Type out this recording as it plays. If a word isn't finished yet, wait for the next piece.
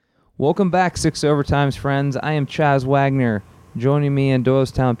Welcome back, Six Overtimes friends. I am Chaz Wagner. Joining me in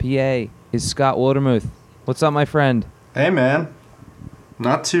Georgetown, PA, is Scott Wildermuth. What's up, my friend? Hey, man.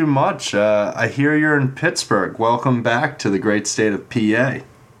 Not too much. I hear you're in Pittsburgh. Welcome back to the great state of PA.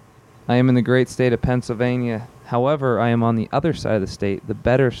 I am in the great state of Pennsylvania. However, I am on the other side of the state, the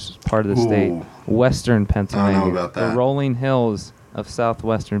better part of the state, western Pennsylvania. I don't know about that. The rolling hills of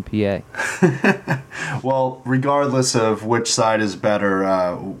southwestern PA. Well, regardless of which side is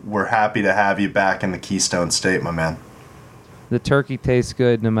better, we're happy to have you back in the Keystone State, my man. The turkey tastes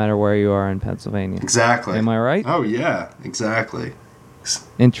good no matter where you are in Pennsylvania. Exactly. Am I right? Oh, yeah, exactly.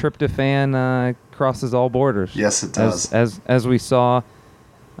 And tryptophan crosses all borders. Yes, it does. As we saw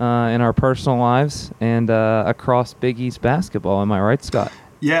in our personal lives and across Big East basketball. Am I right, Scott?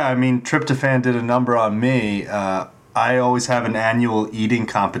 Yeah, I mean, tryptophan did a number on me. I always have an annual eating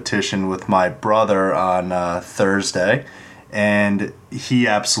competition with my brother on Thursday, and he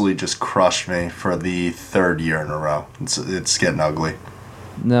absolutely just crushed me for the third year in a row. It's getting ugly.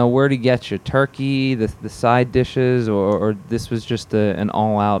 Now, where'd he get you? Turkey, the side dishes, or this was just an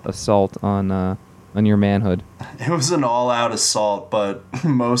all-out assault on your manhood? It was an all-out assault, but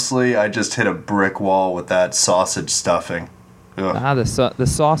mostly I just hit a brick wall with that sausage stuffing. Ugh. The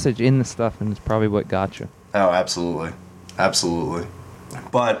sausage in the stuffing is probably what got you. Oh, absolutely. Absolutely.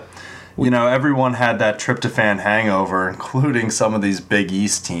 But, you know, everyone had that tryptophan hangover, including some of these Big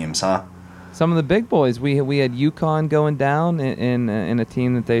East teams, huh? Some of the big boys. We had UConn going down in a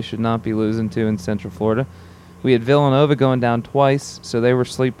team that they should not be losing to in Central Florida. We had Villanova going down twice, so they were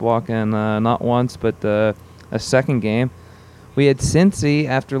sleepwalking not once but a second game. We had Cincy,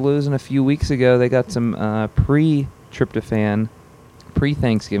 after losing a few weeks ago, they got some pre-Thanksgiving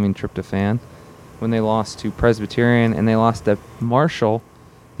tryptophan when they lost to Presbyterian, and they lost to Marshall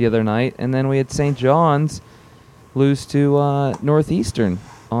the other night. And then we had St. John's lose to Northeastern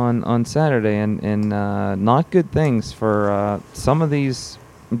on Saturday, and not good things for some of these.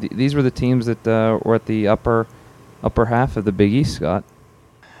 These were the teams that were at the upper half of the Big East, Scott.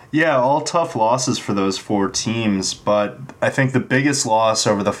 Yeah, all tough losses for those four teams, but I think the biggest loss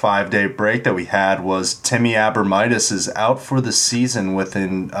over the 5-day break that we had was Timmy A is out for the season with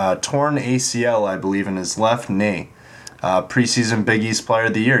a torn ACL, I believe, in his left knee. Preseason Big East Player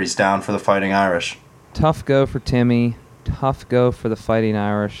of the Year. He's down for the Fighting Irish. Tough go for Timmy. Tough go for the Fighting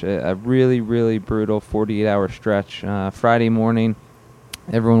Irish. A really, really brutal 48-hour stretch. Friday morning,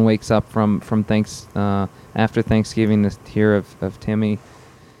 everyone wakes up from after Thanksgiving to hear of Timmy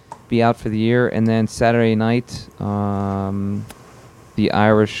be out for the year, and then Saturday night, the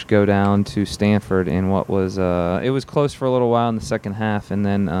Irish go down to Stanford in what was it was close for a little while in the second half, and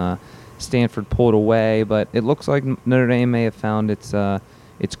then Stanford pulled away. But it looks like Notre Dame may have found its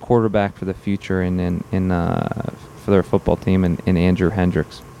quarterback for the future in for their football team in Andrew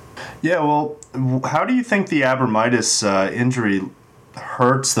Hendricks. Yeah, well, how do you think the Abramitis injury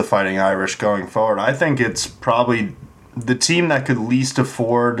hurts the Fighting Irish going forward? I think it's probably the team that could least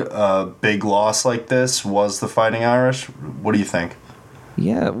afford a big loss like this was the Fighting Irish. What do you think?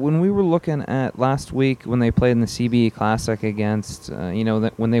 Yeah, when we were looking at last week when they played in the CBE Classic against,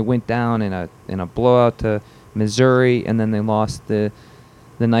 when they went down in a blowout to Missouri, and then they lost the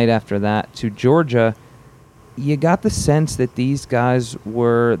night after that to Georgia, you got the sense that these guys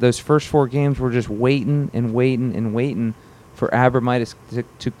those first four games were just waiting for Abramitis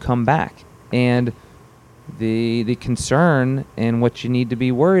to come back. And the concern and what you need to be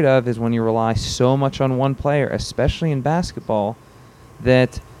worried of is when you rely so much on one player, especially in basketball,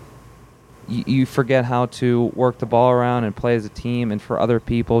 that you forget how to work the ball around and play as a team, and for other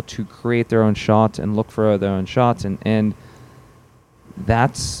people to create their own shots and look for their own shots, and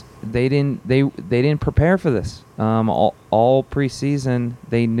that's they didn't prepare for this. All preseason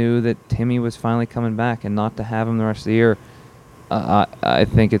they knew that Timmy was finally coming back, and not to have him the rest of the year. I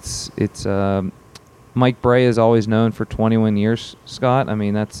think it's Mike Bray is always known for 21 years, Scott. I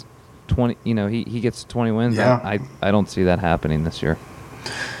mean, that's 20. You know, he gets 20 wins. Yeah. I don't see that happening this year.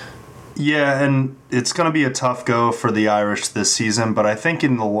 Yeah, and it's going to be a tough go for the Irish this season, but I think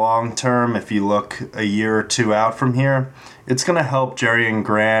in the long term, if you look a year or two out from here, it's going to help Jerry and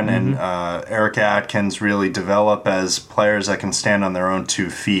Grant and Erica Atkins really develop as players that can stand on their own 2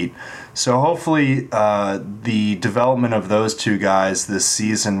 feet. So hopefully the development of those two guys this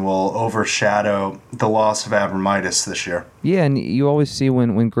season will overshadow the loss of Abramitis this year. Yeah, and you always see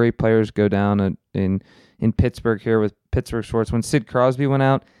when great players go down in Pittsburgh here with Pittsburgh sports. When Sid Crosby went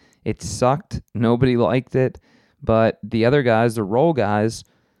out, it sucked. Nobody liked it. But the other guys, the role guys,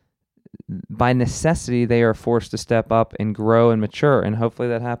 by necessity, they are forced to step up and grow and mature. And hopefully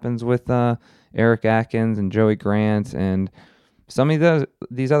that happens with Eric Atkins and Joey Grant and some of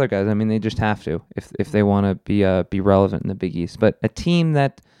these other guys, I mean, they just have to if they want to be relevant in the Big East. But a team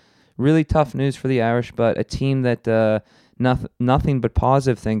that really tough news for the Irish, but a team that nothing but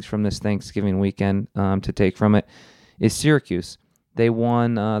positive things from this Thanksgiving weekend to take from it is Syracuse. They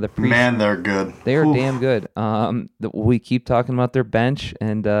won the preseason. Man, they're good. They are damn good. We keep talking about their bench,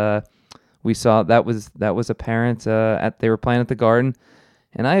 and we saw that was apparent they were playing at the Garden,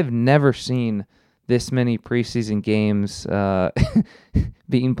 and I have never seen this many preseason games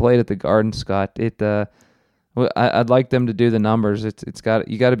being played at the Garden, Scott. I'd like them to do the numbers.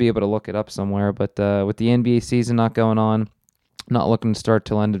 You got to be able to look it up somewhere. But with the NBA season not going on, not looking to start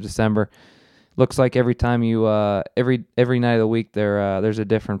till end of December, looks like every time every night of the week there's a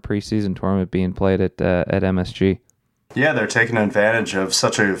different preseason tournament being played at MSG. Yeah, they're taking advantage of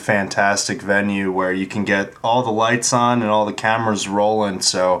such a fantastic venue where you can get all the lights on and all the cameras rolling,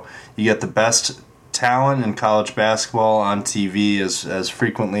 so you get the best talent in college basketball on TV as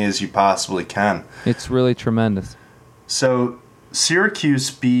frequently as you possibly can. It's really tremendous. So Syracuse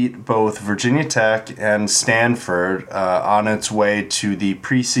beat both Virginia Tech and Stanford on its way to the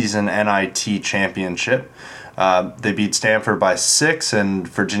preseason NIT championship. They beat Stanford by 6 and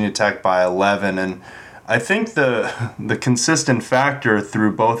Virginia Tech by 11, and I think the consistent factor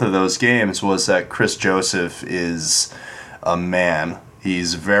through both of those games was that Chris Joseph is a man.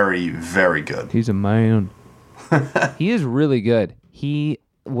 He's very, very good. He's a man. He is really good.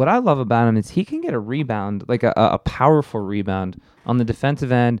 What I love about him is he can get a rebound, like a powerful rebound on the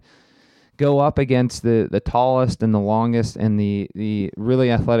defensive end, go up against the tallest and the longest and the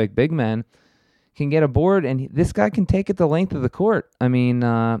really athletic big men, can get a board, and this guy can take it the length of the court. I mean,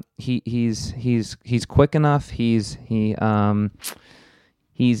 he's quick enough. He's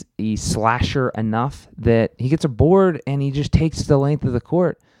slasher enough that he gets a board and he just takes the length of the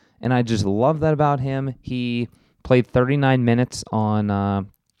court. And I just love that about him. He played 39 minutes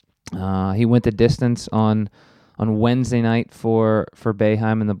on. He went the distance on Wednesday night for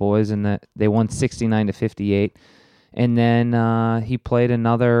Boeheim and the boys, and that they won 69-58. And then he played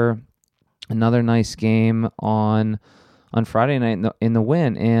another nice game on Friday night in the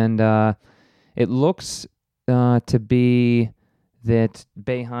win. And it looks to be that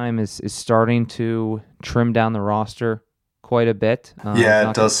Boeheim is starting to trim down the roster quite a bit. Yeah,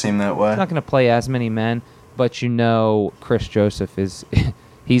 it does seem that way. He's not going to play as many men, but Chris Joseph is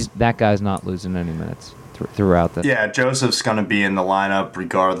that guy's not losing any minutes throughout the. Yeah, Joseph's going to be in the lineup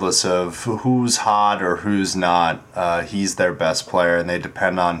regardless of who's hot or who's not. He's their best player, and they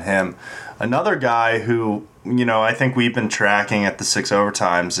depend on him. Another guy who, I think we've been tracking at the 6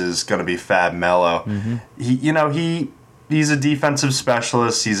 overtimes is going to be Fab Melo. Mm-hmm. He's a defensive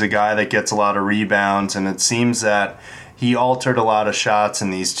specialist. He's a guy that gets a lot of rebounds, and it seems that he altered a lot of shots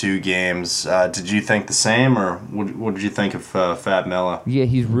in these 2 games. Did you think the same, or what did you think of Fab Melo? Yeah,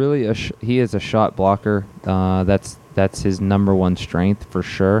 he's really he is a shot blocker. That's his number one strength for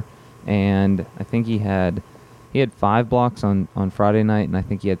sure. And I think he had 5 blocks on Friday night, and I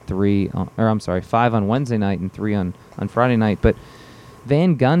think he had 5 on Wednesday night and 3 on Friday night. But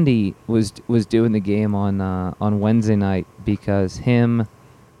Van Gundy was doing the game on Wednesday night because him,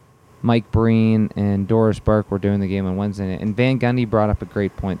 Mike Breen, and Doris Burke were doing the game on Wednesday night. And Van Gundy brought up a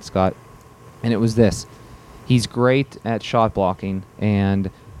great point, Scott, and it was this. He's great at shot blocking and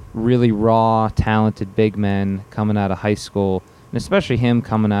really raw, talented big men coming out of high school, and especially him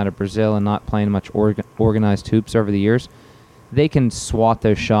coming out of Brazil and not playing much organized hoops over the years. They can swat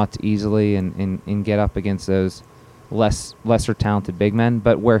those shots easily and get up against those lesser talented big men,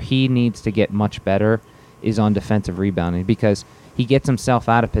 but where he needs to get much better is on defensive rebounding, because he gets himself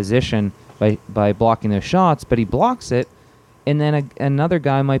out of position by blocking those shots, but he blocks it, and then another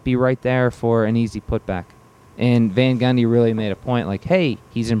guy might be right there for an easy putback. And Van Gundy really made a point like, hey,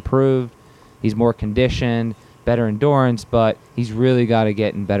 he's improved, he's more conditioned, better endurance, but he's really got to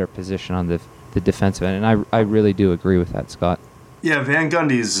get in better position on the defensive end, and I really do agree with that, Scott. Yeah, Van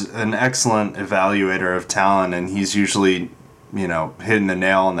Gundy's an excellent evaluator of talent, and he's usually, hitting the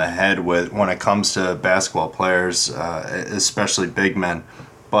nail on the head when it comes to basketball players, especially big men.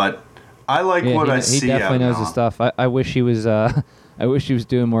 But I like what I see. He definitely knows his stuff. I wish he was. I wish he was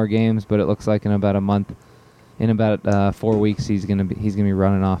doing more games, but it looks like in about a month, in about 4 weeks, he's gonna be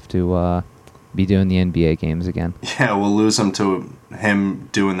running off to be doing the NBA games again. Yeah, we'll lose him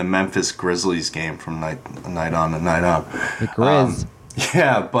doing the Memphis Grizzlies game from night on to night on. The Grizz.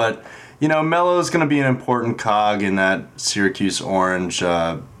 Yeah, but Melo's going to be an important cog in that Syracuse Orange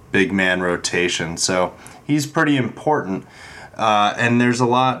big man rotation, so he's pretty important. And there's a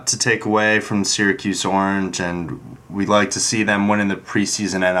lot to take away from Syracuse Orange, and we'd like to see them winning the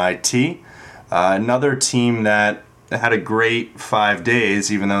preseason NIT. Another team that had a great 5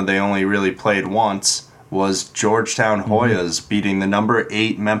 days, even though they only really played once, was Georgetown Hoyas beating the number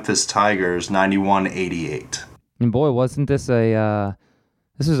 8 Memphis Tigers 91-88. And boy, wasn't this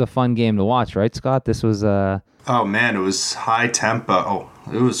this was a fun game to watch, right, Scott? This was Oh man, it was high tempo. Oh,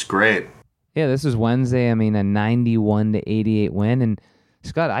 it was great. Yeah, this was Wednesday. I mean, a 91-88 win. And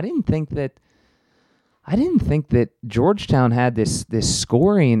Scott, I didn't think that Georgetown had this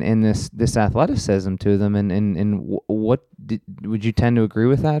scoring and this athleticism to them. And would you tend to agree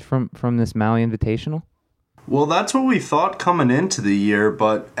with that from this Maui Invitational? Well, that's what we thought coming into the year,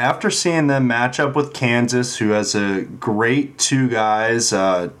 but after seeing them match up with Kansas, who has a great 2 guys,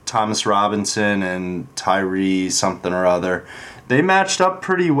 Thomas Robinson and Tyree something or other, they matched up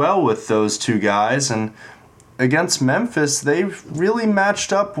pretty well with those 2 guys, and against Memphis, they really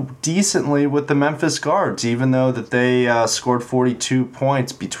matched up decently with the Memphis guards, even though that they scored 42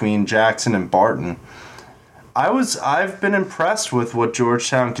 points between Jackson and Barton. I've been impressed with what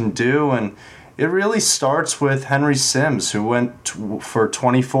Georgetown can do, and it really starts with Henry Sims, who went for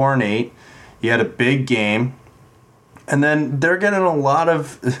 24 and 8. He had a big game, and then they're getting a lot of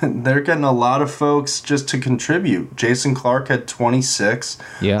folks just to contribute. Jason Clark had 26.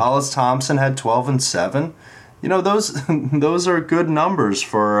 Yeah. Hollis Thompson had 12 and 7. You know, those are good numbers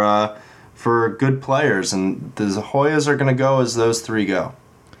for good players, and the Hoyas are going to go as those 3 go.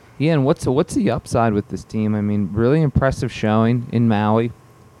 Yeah, and what's the upside with this team? I mean, really impressive showing in Maui.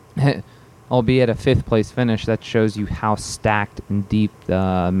 Albeit a 5th place finish, that shows you how stacked and deep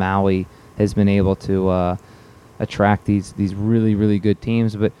Maui has been able to attract these really, really good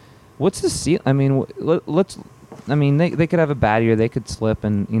teams. But what's the ceiling? I mean, they could have a bad year, they could slip,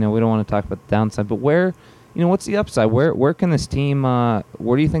 and we don't want to talk about the downside. But what's the upside? Where can this team?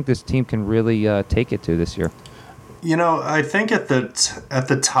 Where do you think this team can really take it to this year? I think at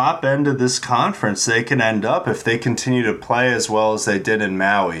the top end of this conference, they can end up if they continue to play as well as they did in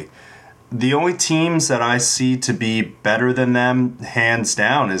Maui. The only teams that I see to be better than them, hands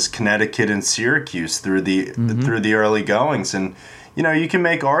down, is Connecticut and Syracuse through the early goings. And, you can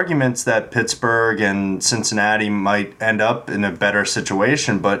make arguments that Pittsburgh and Cincinnati might end up in a better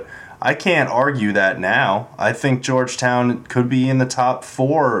situation, but I can't argue that now. I think Georgetown could be in the top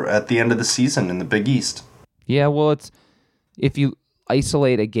 4 at the end of the season in the Big East. Yeah, well, if you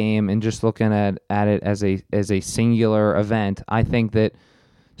isolate a game and just looking at it as a singular event, I think that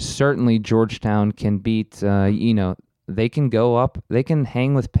certainly Georgetown can beat, they can go up, they can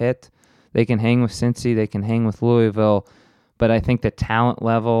hang with Pitt, they can hang with Cincy, they can hang with Louisville, but I think the talent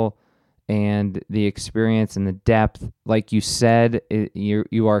level and the experience and the depth, like you said,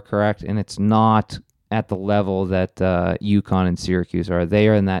 you are correct, and it's not at the level that UConn and Syracuse are. They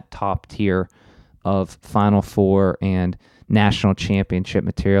are in that top tier of Final Four and national championship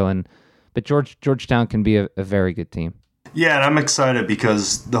material, but Georgetown can be a very good team. Yeah, and I'm excited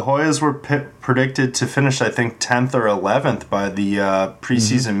because the Hoyas were predicted to finish, I think, 10th or 11th by the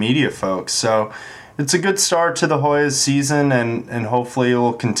preseason media folks. So it's a good start to the Hoyas season, and hopefully it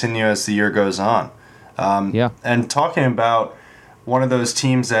will continue as the year goes on. And talking about one of those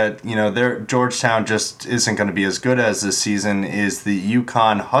teams that, Georgetown just isn't going to be as good as this season is the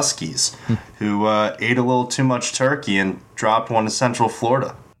UConn Huskies, who ate a little too much turkey and dropped one to Central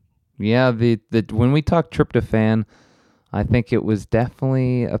Florida. Yeah, when we talk tryptophan, I think it was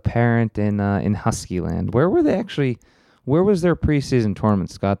definitely apparent in Husky land. Where was their preseason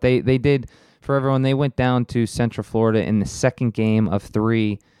tournament, Scott? They did, for everyone, they went down to Central Florida in the second game of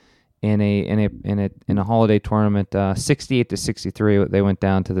 3 in a holiday tournament, 68-63. They went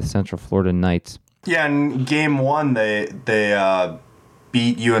down to the Central Florida Knights. Yeah, in game 1 they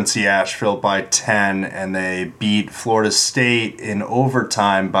beat UNC Asheville by 10, and they beat Florida State in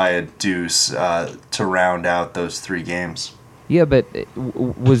overtime by a deuce to round out those 3 games. Yeah, but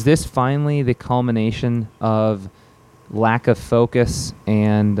was this finally the culmination of lack of focus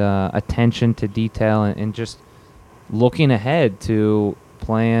and attention to detail and just looking ahead to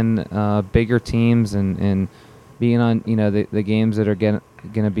playing bigger teams and being on the games that are going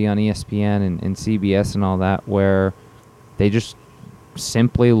to be on ESPN and CBS and all that, where they just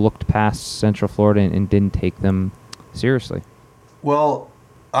simply looked past Central Florida and didn't take them seriously? Well,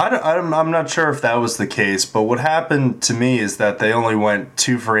 I'm not sure if that was the case, but what happened to me is that they only went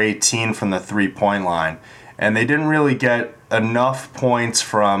 2 for 18 from the 3-point line, and they didn't really get enough points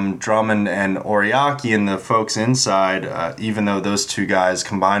from Drummond and Oriaki and the folks inside, even though those 2 guys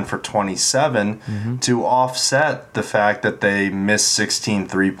combined for 27, to offset the fact that they missed 16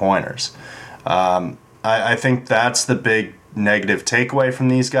 3-pointers. I think that's the big negative takeaway from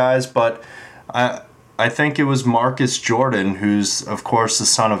these guys, but I think it was Marcus Jordan, who's of course the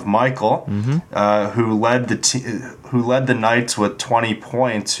son of Michael, who led the Knights with 20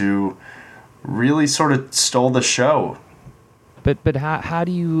 points, who really sort of stole the show. But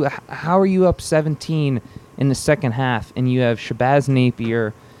how are you up 17 in the second half, and you have Shabazz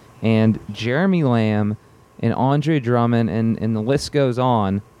Napier and Jeremy Lamb and Andre Drummond, and the list goes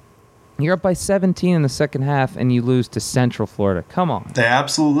on. You're up by 17 in the second half, and you lose to Central Florida. Come on. They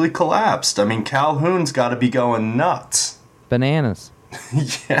absolutely collapsed. I mean, Calhoun's got to be going nuts. Bananas.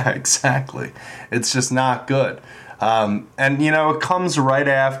 Yeah, exactly. It's just not good. And, it comes right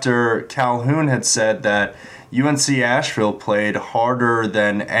after Calhoun had said that UNC Asheville played harder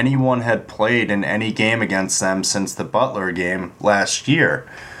than anyone had played in any game against them since the Butler game last year.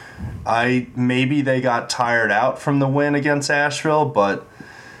 Maybe they got tired out from the win against Asheville, but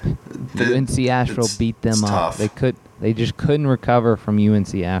UNC Asheville beat them up. Tough. They just couldn't recover from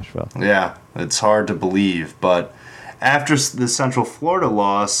UNC Asheville. Yeah, it's hard to believe. But after the Central Florida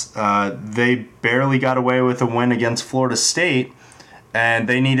loss, they barely got away with a win against Florida State, and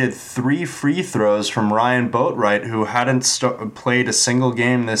they needed 3 free throws from Ryan Boatwright, who hadn't played a single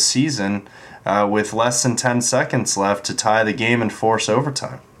game this season, with less than 10 seconds left to tie the game and force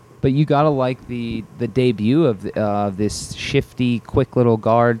overtime. But you gotta like the debut of this shifty, quick little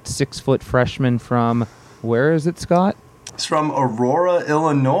guard, 6-foot freshman from, where is it, Scott? It's from Aurora,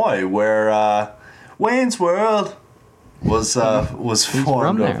 Illinois, where Wayne's World was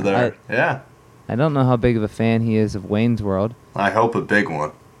formed over there. Yeah. I don't know how big of a fan he is of Wayne's World. I hope a big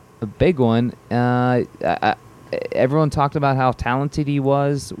one. A big one. Everyone talked about how talented he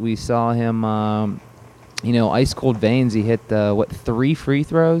was. We saw him. Ice cold veins. He hit 3 free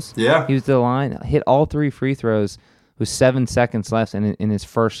throws? Yeah. He was to the line, hit all 3 free throws with 7 seconds left in his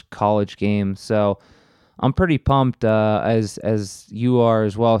first college game. So I'm pretty pumped, as you are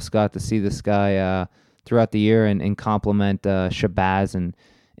as well, Scott, to see this guy throughout the year and compliment Shabazz and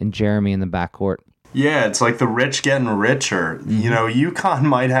Jeremy in the backcourt. Yeah, it's like the rich getting richer. Mm-hmm. UConn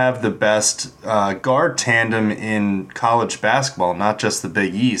might have the best guard tandem in college basketball, not just the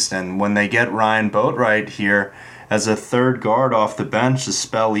Big East. And when they get Ryan Boatwright here as a third guard off the bench to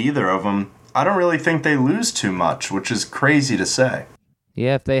spell either of them, I don't really think they lose too much, which is crazy to say.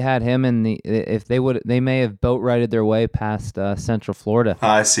 Yeah, if they had him they may have Boatwrighted their way past Central Florida.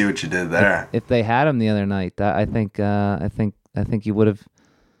 I see what you did there. If they had him the other night, I think you would have.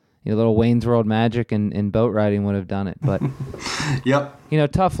 Little Wayne's World magic and boat riding would have done it, but yep.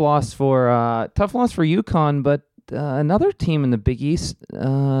 Tough loss for UConn, but another team in the Big East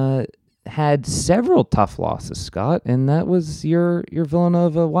had several tough losses, Scott, and that was your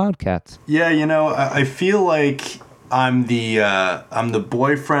Villanova Wildcats. Yeah, I feel like I'm the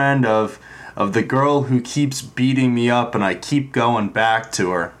boyfriend of the girl who keeps beating me up, and I keep going back to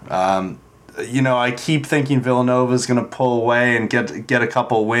her. I keep thinking Villanova's going to pull away and get a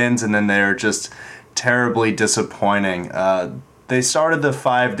couple wins, and then they're just terribly disappointing. They started the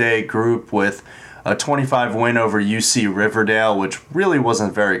 5-day group with a 25 win over UC Riverdale, which really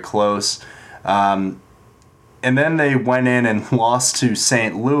wasn't very close. And then they went in and lost to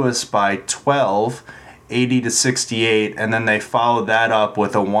St. Louis by 12, 80-68, and then they followed that up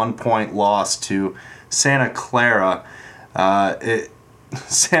with a 1-point loss to Santa Clara.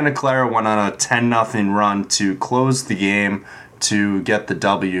 Santa Clara went on a 10-0 run to close the game to get the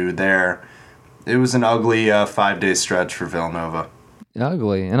W there. It was an ugly 5-day stretch for Villanova.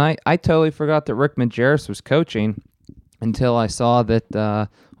 Ugly. And I totally forgot that Rick Majerus was coaching until I saw that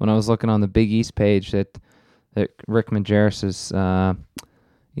when I was looking on the Big East page that Rick Majerus's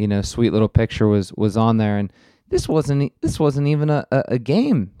sweet little picture was on there. And this wasn't even a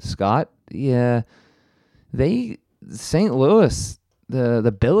game, Scott. Yeah, St. Louis,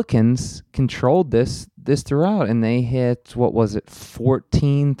 the Billikens controlled this throughout, and they hit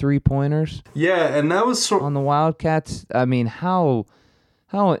 14 3-pointers? Yeah, and that was on the Wildcats. I mean, how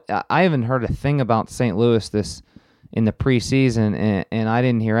I haven't heard a thing about St. Louis this in the preseason, and I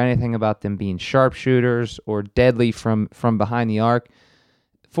didn't hear anything about them being sharpshooters or deadly from behind the arc.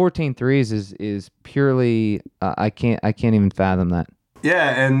 14 threes is purely I can't even fathom that.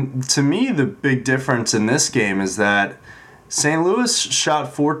 Yeah, and to me the big difference in this game is that St. Louis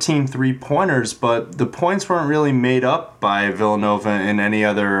shot 14 3-pointers, but the points weren't really made up by Villanova in any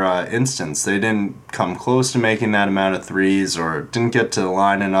other instance. They didn't come close to making that amount of threes or didn't get to the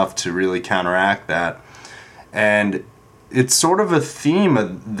line enough to really counteract that. And it's sort of a theme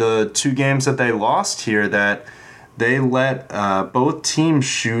of the 2 games that they lost here that they let both teams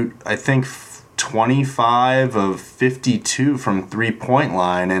shoot, I think, 25 of 52 from 3-point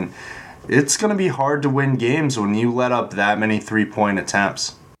line, and it's going to be hard to win games when you let up that many 3-point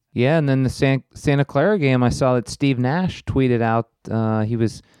attempts. Yeah, and then the Santa Clara game, I saw that Steve Nash tweeted out he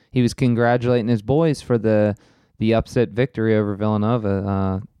was congratulating his boys for the upset victory over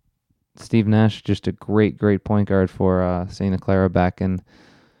Villanova. Steve Nash, just a great point guard for Santa Clara back in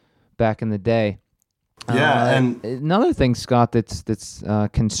the day. Yeah, and another thing, Scott, that's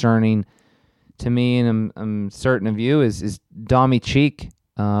concerning to me, and I'm certain of you, is Dommy Cheek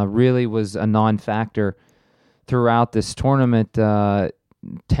really was a non-factor throughout this tournament.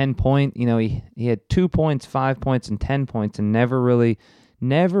 10 point, he had 2 points, 5 points, and 10 points, and never really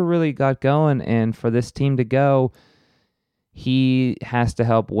got going. And for this team to go, he has to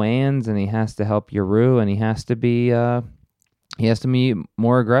help Wayans, and he has to help Yeru, and he has to be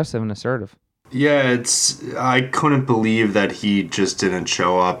more aggressive and assertive. Yeah, I couldn't believe that he just didn't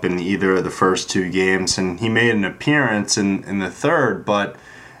show up in either of the first two games, and he made an appearance in the third, but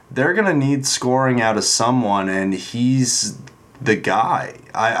they're going to need scoring out of someone, and he's the guy.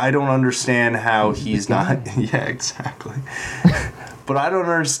 I don't understand how he's not... Yeah, exactly. But I don't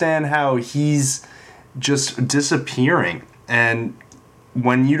understand how he's just disappearing, and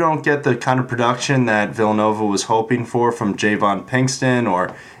when you don't get the kind of production that Villanova was hoping for from Javon Pinkston,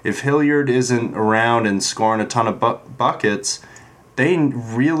 or if Hilliard isn't around and scoring a ton of buckets, they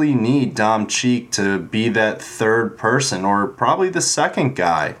really need Dom Cheek to be that third person, or probably the second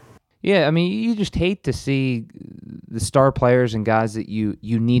guy. Yeah, I mean, you just hate to see the star players and guys that you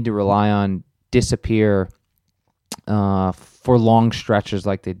need to rely on disappear for long stretches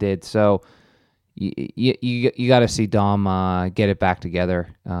like they did. So you got to see Dom get it back together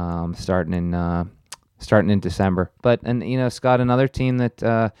starting in December. But Scott, another team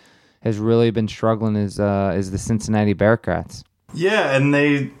that has really been struggling is the Cincinnati Bearcats. Yeah, and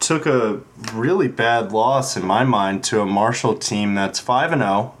they took a really bad loss in my mind to a Marshall team that's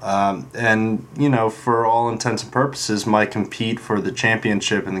 5-0, and for all intents and purposes might compete for the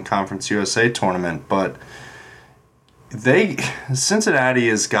championship in the Conference USA tournament, but Cincinnati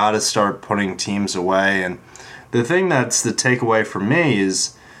has got to start putting teams away. And the thing that's the takeaway for me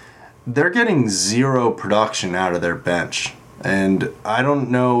is they're getting zero production out of their bench. And I don't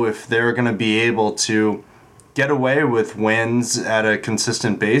know if they're going to be able to get away with wins at a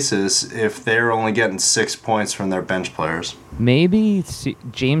consistent basis if they're only getting 6 points from their bench players. Maybe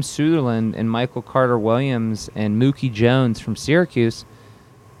James Sutherland and Michael Carter-Williams and Mookie Jones from Syracuse,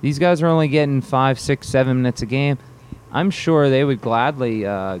 these guys are only getting 5, 6, 7 minutes a game. I'm sure they would gladly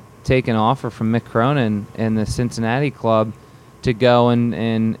take an offer from Mick Cronin and the Cincinnati club to go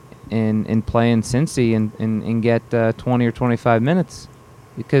and play in Cincy and get 20 or 25 minutes.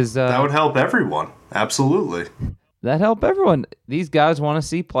 Because that would help everyone. Absolutely. That help everyone. These guys want to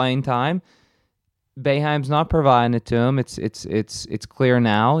see playing time. Boeheim's not providing it to him. It's clear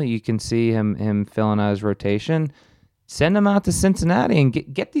now. You can see him filling out his rotation. Send him out to Cincinnati and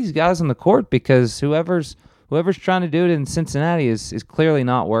get these guys on the court, because whoever's trying to do it in Cincinnati is clearly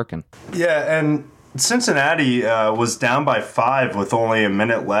not working. Yeah, and Cincinnati was down by 5 with only a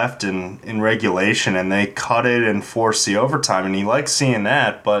minute left in regulation, and they cut it and forced the overtime, and he likes seeing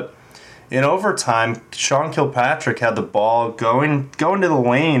that. But in overtime, Sean Kilpatrick had the ball going to the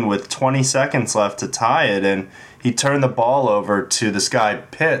lane with 20 seconds left to tie it, and he turned the ball over to this guy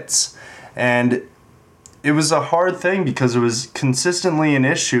Pitts. And it was a hard thing because it was consistently an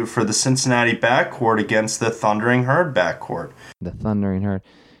issue for the Cincinnati backcourt against the Thundering Herd backcourt. The Thundering Herd.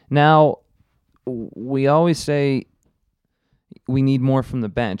 Now, we always say we need more from the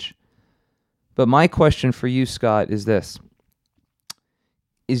bench. But my question for you, Scott, is this.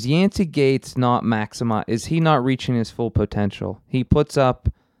 Is Yancey Gates not is he not reaching his full potential? He puts up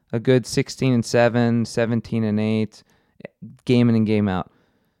a good 16-7, 17-8, game in and game out.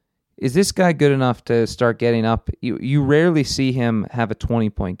 Is this guy good enough to start getting up? You rarely see him have a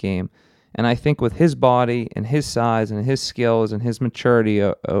 20-point game. And I think with his body and his size and his skills and his maturity,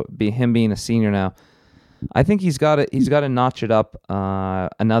 him being a senior now, I think he's got to notch it up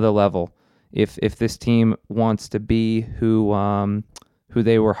another level if this team wants to be who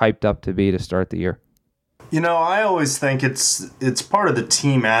they were hyped up to be to start the year. I always think it's part of the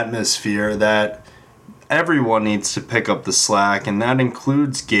team atmosphere that everyone needs to pick up the slack, and that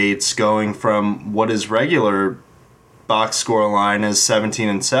includes Gates going from what his regular box score line is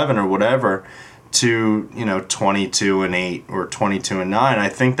 17-7 or whatever to 22-8 or 22-9. I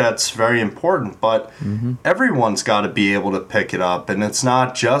think that's very important, but everyone's got to be able to pick it up, and it's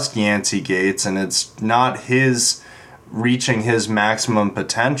not just Yancey Gates, and it's not his reaching his maximum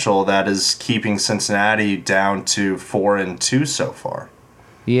potential that is keeping Cincinnati down to 4-2 so far.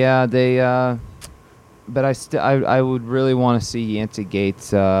 Yeah, they. But I would really want to see Yancey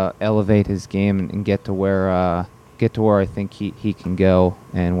Gates elevate his game and get to where get to where I think he can go,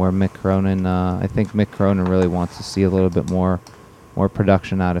 and where Mick Cronin, I think Mick Cronin really wants to see a little bit more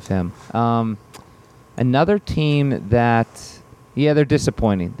production out of him. Another team that, they're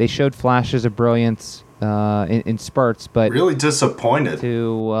disappointing. They showed flashes of brilliance in spurts, but really disappointed.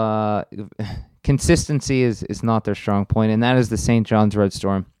 Consistency is not their strong point, and that is the St. John's Red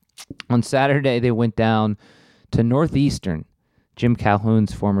Storm. On Saturday, they went down to Northeastern, Jim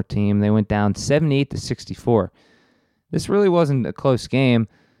Calhoun's former team. They went down 78-64. This really wasn't a close game.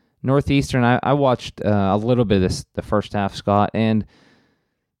 Northeastern, I watched a little bit of this the first half, Scott, and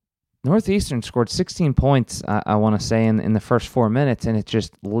Northeastern scored 16 points, I want to say, in the first 4 minutes, and it's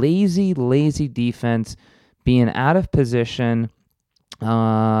just lazy defense, being out of position.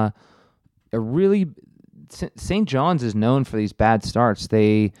 St. John's is known for these bad starts.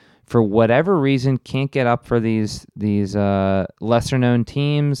 They, for whatever reason, can't get up for these lesser-known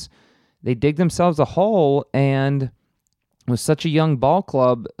teams. They dig themselves a hole, and with such a young ball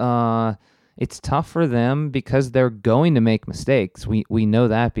club, it's tough for them because they're going to make mistakes. We know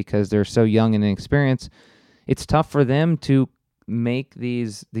that because they're so young and inexperienced. It's tough for them to make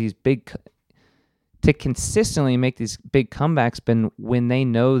these consistently make these big comebacks, but when they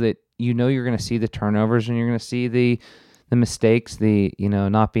know that you're going to see the turnovers and you're going to see the mistakes,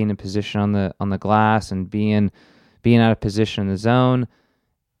 not being in position on the glass and being out of position in the zone,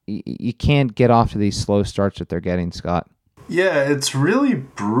 you can't get off to these slow starts that they're getting, Scott. Yeah, it's really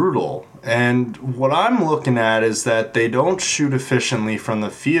brutal. And what I'm looking at is that they don't shoot efficiently from the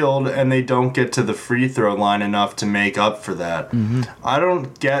field and they don't get to the free throw line enough to make up for that. Mm-hmm. I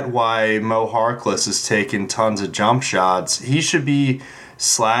don't get why Mo Harkless is taking tons of jump shots. He should be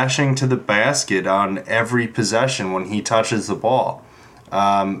slashing to the basket on every possession when he touches the ball.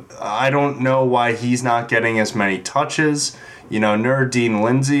 I don't know why he's not getting as many touches. Nuruddin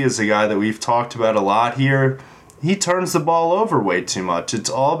Lindsay is a guy that we've talked about a lot here. He turns the ball over way too much. It's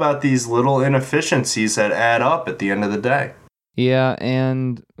all about these little inefficiencies that add up at the end of the day. Yeah,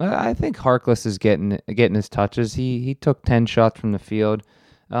 and I think Harkless is getting his touches. He took 10 shots from the field.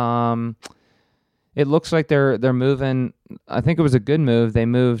 It looks like they're moving. I think it was a good move. They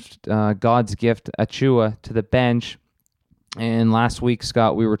moved God's Gift Achua to the bench. And last week,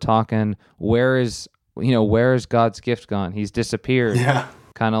 Scott, we were talking, where is God's Gift gone? He's disappeared. Yeah.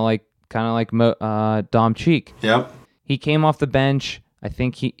 Kind of like Dom Cheek. Yep. He came off the bench. I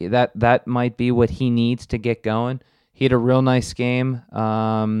think that might be what he needs to get going. He had a real nice game.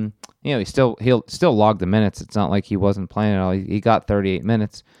 He'll still log the minutes. It's not like he wasn't playing at all. He got 38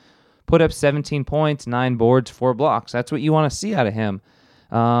 minutes. Put up 17 points, 9 boards, 4 blocks. That's what you want to see out of him.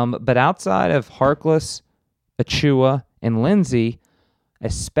 But outside of Harkless, Achua, and Lindsay,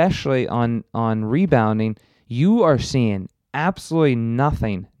 especially on rebounding, you are seeing absolutely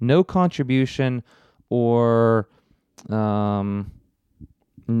nothing. No contribution, or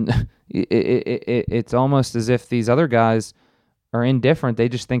it's almost as if these other guys are indifferent. They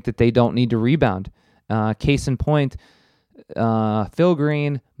just think that they don't need to rebound. Case in point, Phil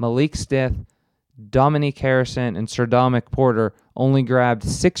Green, Malik Stith, Dominique Harrison, and Sir Dominic Porter only grabbed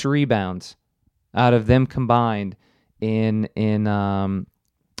 6 rebounds out of them combined. In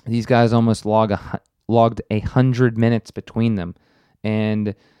these guys almost logged 100 minutes between them,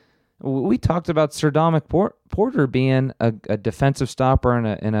 and we talked about Sir Dominic Porter being a defensive stopper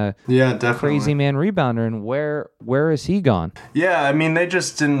and a crazy man rebounder, and where is he gone? Yeah, I mean, they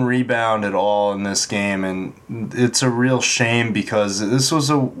just didn't rebound at all in this game, and it's a real shame because this was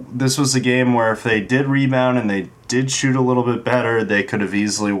a game where if they did rebound and they did shoot a little bit better, they could have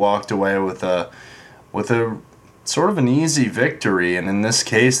easily walked away with a sort of an easy victory. And in this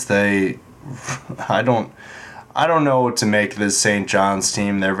case, I don't know what to make of this St. John's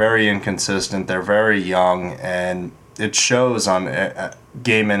team. They're very inconsistent. They're very young, and it shows on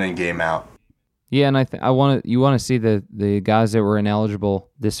game in and game out. Yeah, and you want to see the guys that were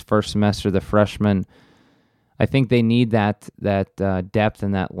ineligible this first semester, the freshmen. I think they need that depth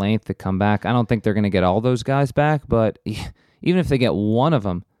and that length to come back. I don't think they're going to get all those guys back, but even if they get one of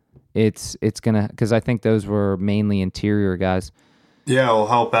them, it's gonna, because I think those were mainly interior guys. Yeah, it will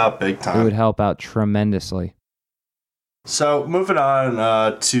help out big time. It would help out tremendously. So moving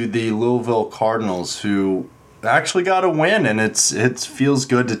on to the Louisville Cardinals, who actually got a win, and it feels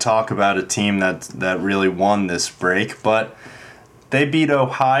good to talk about a team that really won this break. But they beat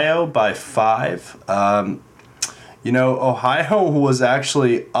Ohio by 5. Ohio was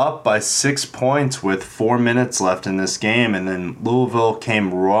actually up by 6 points with 4 minutes left in this game, and then Louisville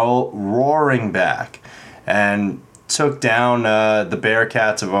came roaring back and took down the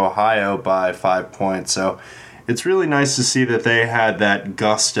Bearcats of Ohio by 5 points. So it's really nice to see that they had that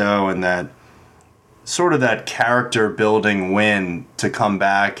gusto and that sort of that character building win to come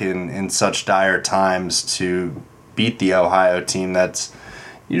back in such dire times to beat the Ohio team that's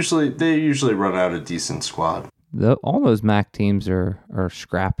they usually run out a decent squad. All those MAC teams are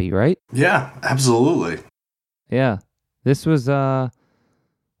scrappy, right? Yeah, absolutely. Yeah. This was a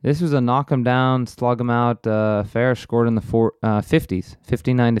knock 'em down, slug 'em out affair, scored in the 50s,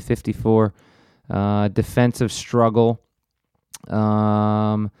 59 to 54. Defensive struggle.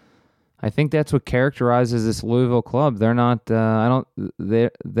 I think that's what characterizes this Louisville club. They're not. They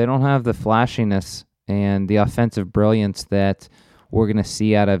don't have the flashiness and the offensive brilliance that we're gonna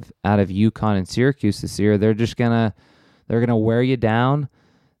see out of UConn and Syracuse this year. They're gonna wear you down.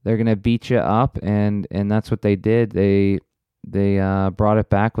 They're gonna beat you up, and that's what they did. They brought it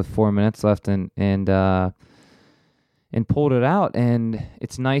back with 4 minutes left and pulled it out. And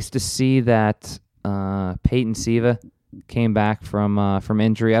it's nice to see that Peyton Siva came back from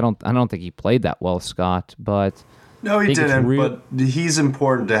injury. I don't think he played that well, Scott, but no, he didn't. But he's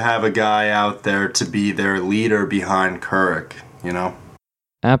important to have a guy out there to be their leader behind Couric.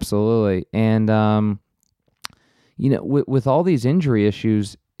 Absolutely. And with all these injury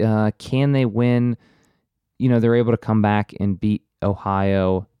issues, can they win? They're able to come back and beat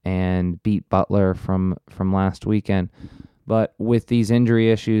Ohio and beat Butler from last weekend. But with these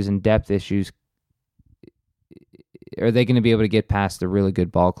injury issues and depth issues, are they going to be able to get past the really good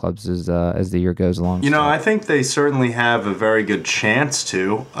ball clubs as the year goes along? I think they certainly have a very good chance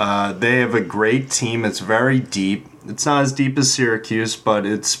to. They have a great team. It's very deep. It's not as deep as Syracuse, but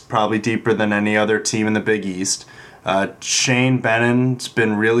it's probably deeper than any other team in the Big East. Shane Bennon's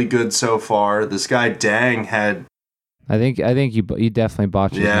been really good so far. This guy Dang had. I think you definitely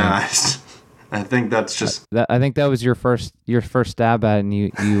botched his name. I think that's just. I think that was your first stab at it, and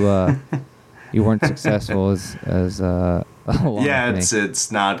you weren't successful as yeah,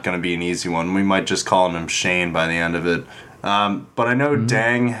 it's not going to be an easy one. We might just call him Shane by the end of it. But I know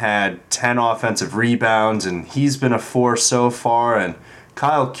Dang had 10 offensive rebounds, and he's been a force so far. And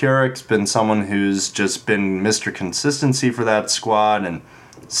Kyle Kuric's been someone who's just been Mr. Consistency for that squad. And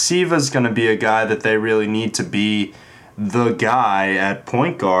Siva's going to be a guy that they really need to be the guy at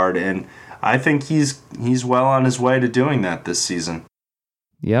point guard. And I think he's well on his way to doing that this season.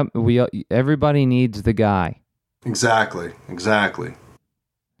 Yep, everybody needs the guy. Exactly.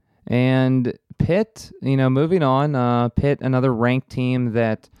 And Pitt, moving on, Pitt, another ranked team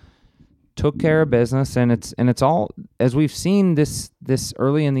that took care of business, and it's all, as we've seen this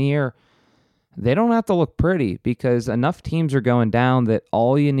early in the year, they don't have to look pretty because enough teams are going down that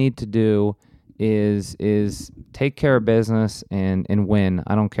all you need to do is take care of business and win.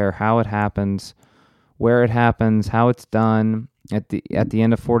 I don't care how it happens, where it happens, how it's done. At the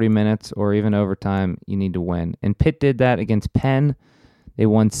end of 40 minutes or even overtime, you need to win. And Pitt did that against Penn. They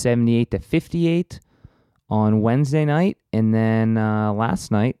won 78-58 on Wednesday night. And then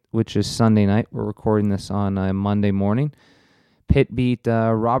last night, which is Sunday night, we're recording this on Monday morning, Pitt beat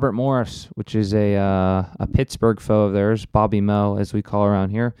Robert Morris, which is a Pittsburgh foe of theirs, Bobby Moe, as we call around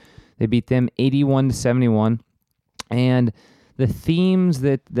here. They beat them 81-71. And the themes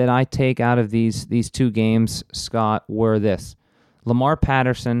that I take out of these two games, Scott, were this. Lamar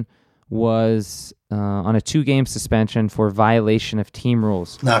Patterson was on a 2-game suspension for violation of team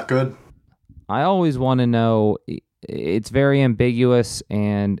rules. Not good. I always want to know. It's very ambiguous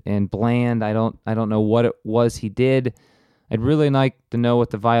and bland. I don't know what it was he did. I'd really like to know what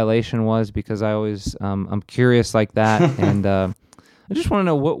the violation was because I always I'm curious like that, and I just want to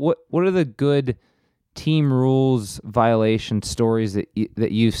know what are the good team rules violation stories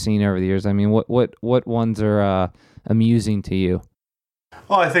that you've seen over the years. I mean, what ones are amusing to you?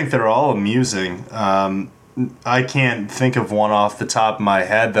 Well, I think they're all amusing. I can't think of one off the top of my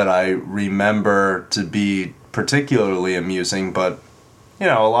head that I remember to be particularly amusing, but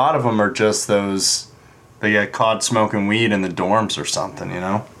a lot of them are just those, they get caught smoking weed in the dorms or something,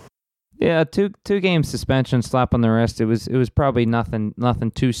 Yeah, two-game suspension, slap on the wrist. It was probably nothing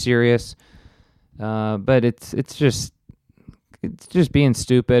too serious, but it's just being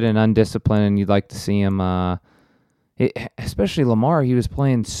stupid and undisciplined, and you'd like to see him. Especially Lamar, he was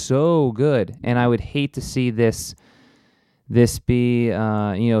playing so good, and I would hate to see this be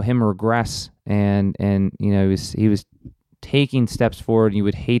him regress, and he was taking steps forward. You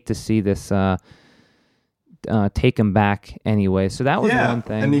would hate to see this take him back anyway. So that was one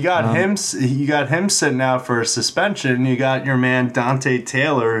thing. And you got him sitting out for a suspension. You got your man Dante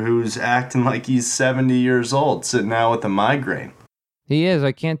Taylor, who's acting like he's 70 years old, sitting out with a migraine. He is.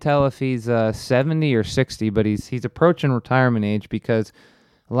 I can't tell if he's 70 or 60, but he's approaching retirement age because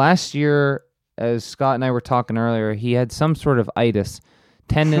last year, as Scott and I were talking earlier, he had some sort of itis.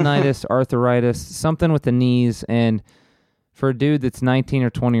 tendonitis, arthritis, something with the knees, and for a dude that's 19 or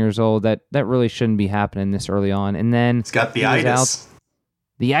 20 years old, that really shouldn't be happening this early on. And then he's got the itis.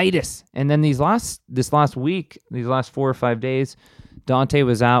 The itis. And then this last week, these last 4 or 5 days, Dante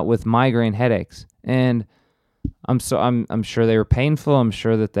was out with migraine headaches. And I'm sure they were painful. I'm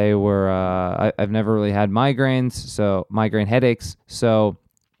sure that they were I've never really had migraine headaches, so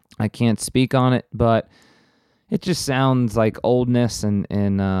I can't speak on it, but it just sounds like oldness and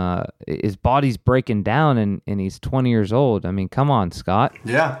his body's breaking down and he's 20 years old. I mean, come on, Scott.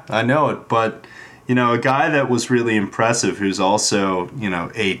 Yeah, I know it, but a guy that was really impressive, who's also,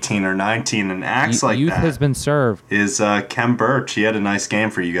 18 or 19 and acts like youth that. Youth has been served. Is Kem Birch. He had a nice game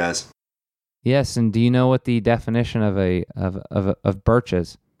for you guys. Yes, and do you know what the definition of birch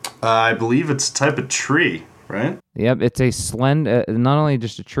is? I believe it's a type of tree, right? Yep, it's a slender, not only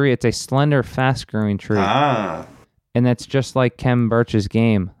just a tree, it's a slender, fast-growing tree. Ah. And that's just like Kem Birch's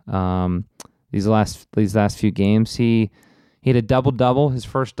game. These last few games, he had a double-double. His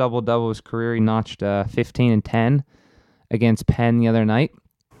first double-double of his career. He notched 15 and 10 against Penn the other night.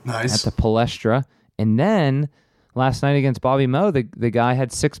 Nice. At the Palestra. And then last night against Bobby Moe, the guy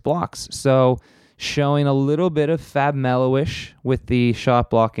had 6 blocks. So showing a little bit of Fab Mello-ish with the shot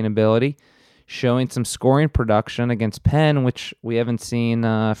blocking ability, showing some scoring production against Penn, which we haven't seen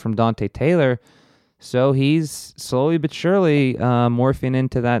from Dante Taylor. So he's slowly but surely morphing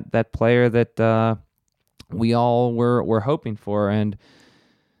into that player that we all were hoping for. And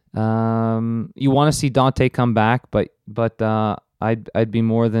you want to see Dante come back, but I'd be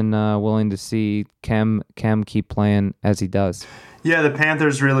more than willing to see Kem keep playing as he does. Yeah, the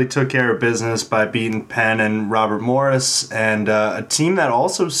Panthers really took care of business by beating Penn and Robert Morris, and a team that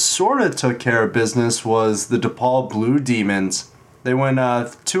also sort of took care of business was the DePaul Blue Demons. They went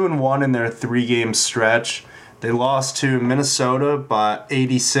 2-1 in their 3-game stretch. They lost to Minnesota by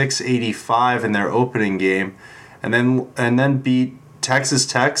 86-85 in their opening game, and then beat Texas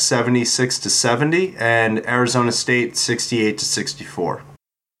Tech 76-70 and Arizona State 68-64.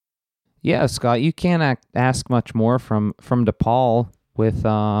 Yeah, Scott, you can't ask much more from DePaul with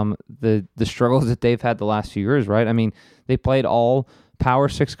the struggles that they've had the last few years, right? I mean, they played all Power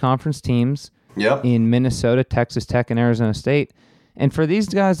 6 conference teams in Minnesota, Texas Tech, and Arizona State. And for these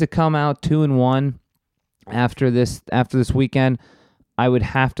guys to come out 2-1 after this weekend, I would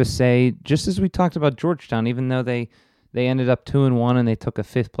have to say, just as we talked about Georgetown, even though they ended up 2-1 and they took a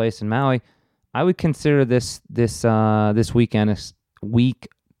 5th place in Maui, I would consider this weekend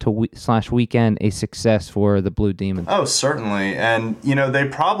weekend a success for the Blue Demons. Oh, certainly. And, they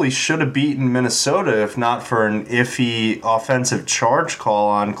probably should have beaten Minnesota if not for an iffy offensive charge call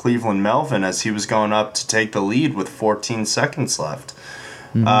on Cleveland Melvin as he was going up to take the lead with 14 seconds left.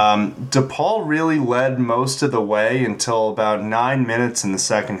 Mm-hmm. DePaul really led most of the way until about 9 minutes in the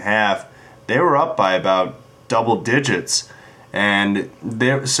second half. They were up by about double digits, and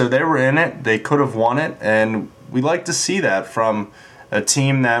they were in it. They could have won it, and we like to see that from a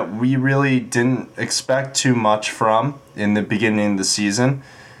team that we really didn't expect too much from in the beginning of the season.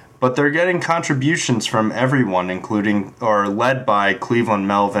 But they're getting contributions from everyone, led by Cleveland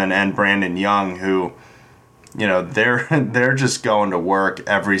Melvin and Brandon Young, who, they're just going to work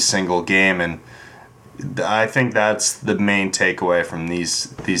every single game, and I think that's the main takeaway from these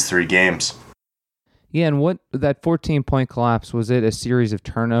 3 games. Yeah, and what that 14-point collapse, was it a series of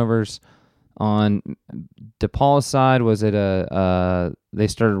turnovers on DePaul's side? Was it they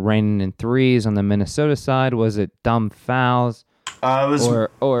started raining in threes on the Minnesota side? Was it dumb fouls? It was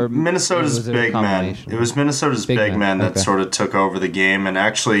Minnesota's big men. It was Minnesota's big men that sort of took over the game and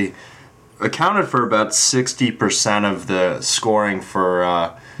actually accounted for about 60% of the scoring for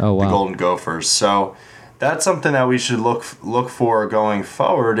the Golden Gophers. So that's something that we should look for going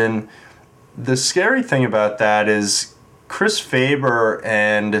forward. And the scary thing about that is Chris Faber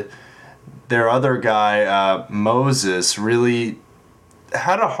and their other guy, Moses, really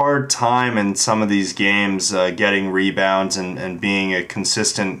had a hard time in some of these games getting rebounds and being a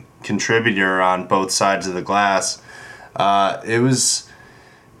consistent contributor on both sides of the glass.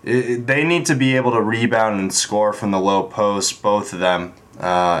 They need to be able to rebound and score from the low post, both of them,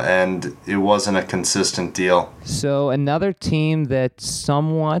 and it wasn't a consistent deal. So another team that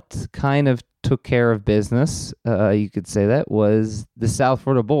somewhat kind of took care of business, you could say that, was the South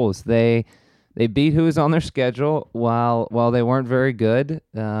Florida Bulls. They beat who was on their schedule while they weren't very good.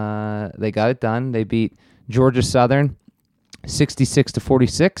 They got it done. They beat Georgia Southern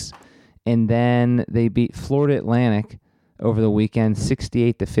 66-46, and then they beat Florida Atlantic over the weekend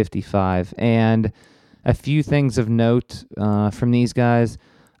 68-55. And a few things of note from these guys.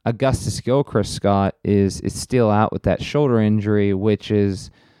 Augustus Gilchrist, Scott, is still out with that shoulder injury, which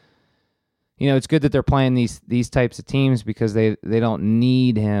is, it's good that they're playing these types of teams because they don't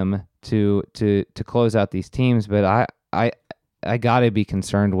need him to close out these teams. But I gotta be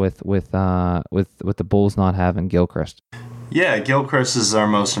concerned with the Bulls not having Gilchrist. Yeah, Gilchrist is our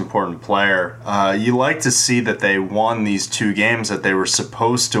most important player. You like to see that they won these 2 games that they were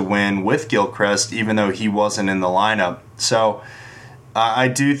supposed to win with Gilchrist, even though he wasn't in the lineup. So I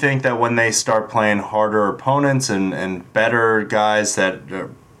do think that when they start playing harder opponents and better guys,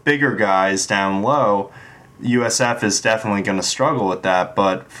 bigger guys down low, USF is definitely going to struggle with that.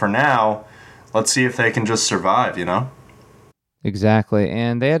 But for now, let's see if they can just survive, Exactly.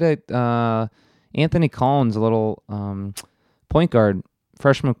 And they had Anthony Collins, a little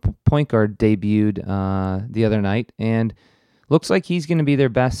freshman point guard, debuted the other night, and looks like he's going to be their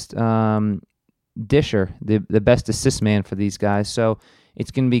best disher, the best assist man for these guys. So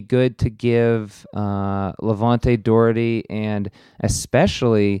it's going to be good to give Levante Doherty and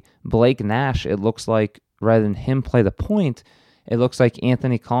especially Blake Nash, it looks like, rather than him play the point, it looks like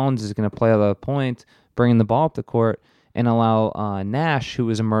Anthony Collins is going to play the point, bringing the ball up the court, and allow Nash, who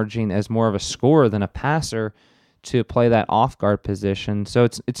is emerging as more of a scorer than a passer, to play that off-guard position. So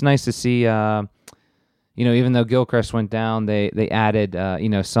it's nice to see, even though Gilchrist went down, they added,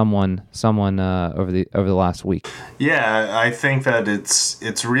 someone over the last week. Yeah, I think that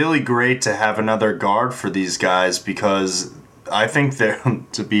it's really great to have another guard for these guys because I think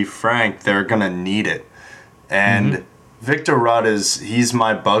to be frank, they're going to need it. And Victor Rudd he's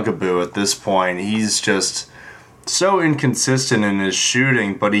my bugaboo at this point. He's just so inconsistent in his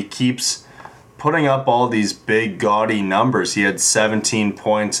shooting, but he keeps putting up all these big, gaudy numbers. He had 17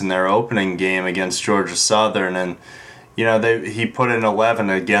 points in their opening game against Georgia Southern, and he put in 11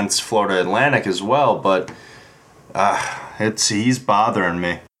 against Florida Atlantic as well. But he's bothering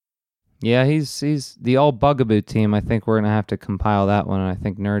me. Yeah, he's the all bugaboo team. I think we're gonna have to compile that one, and I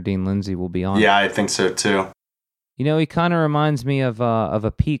think Nuruddin Lindsay will be on. Yeah, I think so too. He kind of reminds me of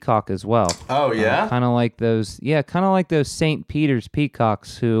a peacock as well. Oh yeah, kind of like those. Yeah, kind of like those St. Peter's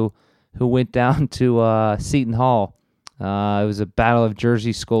Peacocks who went down to Seton Hall. It was a battle of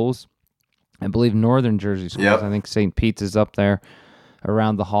Jersey schools. I believe northern Jersey schools. Yep. I think St. Pete's is up there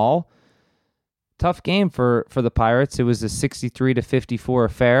around the hall. Tough game for the Pirates. It was a 63-54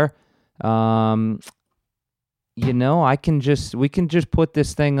 affair. We can just put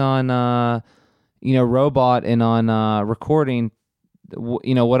this thing on robot and on recording.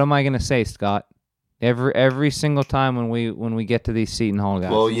 What am I going to say, Scott? Every single time when we get to these Seton Hall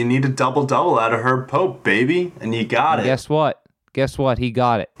guys. Well, you need a double-double out of Herb Pope, baby, and you got it. Guess what? He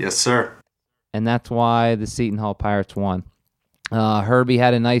got it. Yes, sir. And that's why the Seton Hall Pirates won. Herbie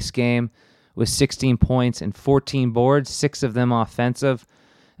had a nice game with 16 points and 14 boards, 6 of them offensive.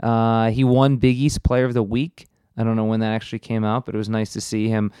 He won Big East Player of the Week. I don't know when that actually came out, but it was nice to see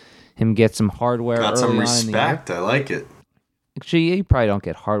him get some hardware. Got some respect. I like it. Actually, you probably don't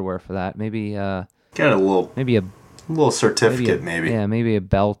get hardware for that. Maybe get a little certificate, maybe. Yeah, maybe a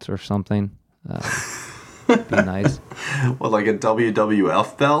belt or something. Be nice. What, like a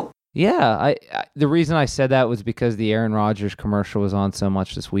WWF belt? Yeah, I the reason I said that was because the Aaron Rodgers commercial was on so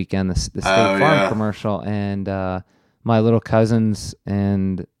much this weekend, the State Farm commercial, and my little cousins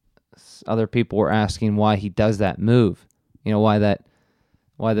and other people were asking why he does that move. Why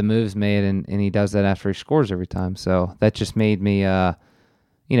the move's made, and he does that after he scores every time. So that just made me,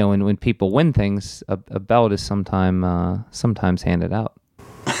 when people win things, a belt is sometimes handed out.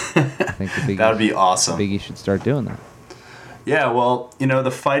 I think that would be awesome. The Big East should start doing that. Yeah, well,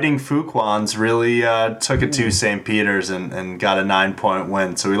 the Fighting Fuquans really took it to St. Peter's and got a 9-point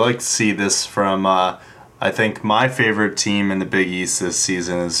win. So we like to see this from, I think, my favorite team in the Big East this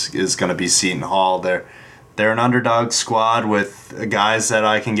season is going to be Seton Hall. They're an underdog squad with guys that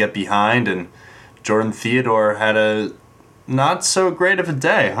I can get behind, and Jordan Theodore had a not so great of a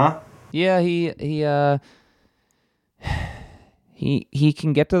day, huh? Yeah, he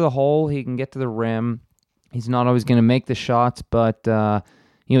can get to the hole, he can get to the rim. He's not always going to make the shots, but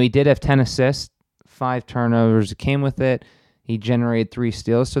he did have 10 assists, 5 turnovers that came with it. He generated 3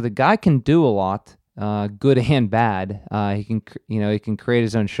 steals, so the guy can do a lot, good and bad. He can create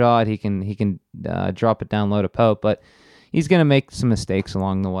his own shot. He can drop it down low to Pope, but he's going to make some mistakes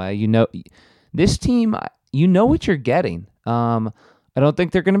along the way. This team, what you're getting. I don't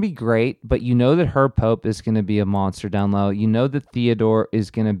think they're going to be great, but that Herb Pope is going to be a monster down low. That Theodore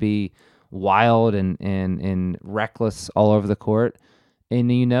is going to be wild and reckless all over the court, and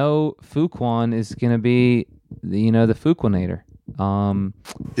Fuquan is going to be the Fuquanator.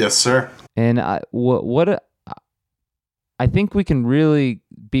 Yes, sir. And I I think we can really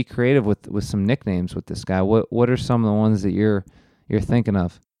be creative with some nicknames with this guy. What are some of the ones that you're thinking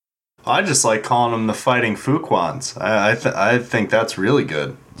of? I just like calling them the Fighting Fuquans. I think that's really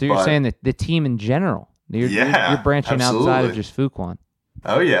good. So you're saying that the team in general? You're branching absolutely. outside of just Fuquan.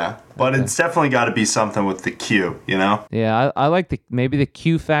 Oh yeah, but it's definitely got to be something with the Q, you know? Yeah, I like maybe the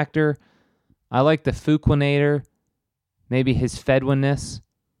Q factor. I like the Fuquanator, maybe his Fedwinness.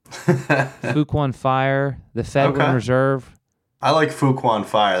 Fuquan Fire, the Fedwin Reserve. I like Fuquan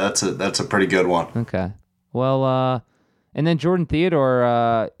Fire. That's a pretty good one. Okay. Well, and then Jordan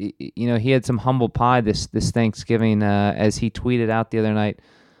Theodore, he had some humble pie this Thanksgiving, as he tweeted out the other night.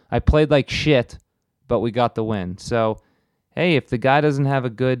 I played like shit, but we got the win. So, hey, if the guy doesn't have a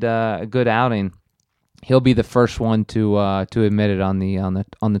good outing, he'll be the first one to admit it on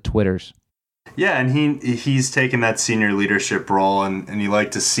the Twitters. Yeah, and he's taken that senior leadership role, and you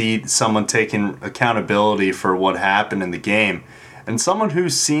like to see someone taking accountability for what happened in the game. And someone who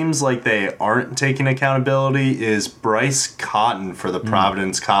seems like they aren't taking accountability is Bryce Cotton for the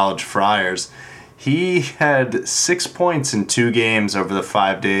Providence College Friars. He had 6 points in 2 games over the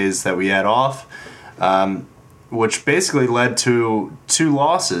 5 days that we had off, which basically led to 2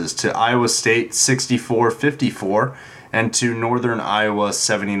 losses, to Iowa State 64-54 and to Northern Iowa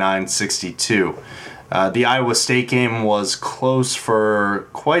 79-62. The Iowa State game was close for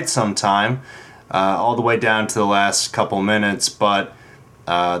quite some time, all the way down to the last couple minutes, but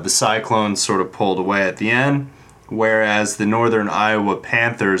the Cyclones sort of pulled away at the end, whereas the Northern Iowa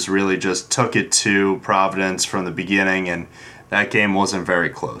Panthers really just took it to Providence from the beginning, and that game wasn't very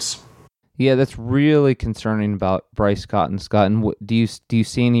close. Yeah, that's really concerning about Bryce Cotton, Scott. And do you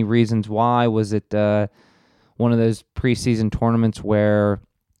see any reasons why? Was it one of those preseason tournaments where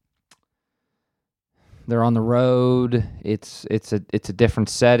they're on the road? It's a different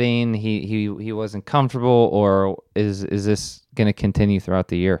setting. He wasn't comfortable, or is this going to continue throughout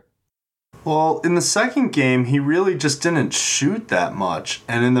the year? Well, in the second game, he really just didn't shoot that much,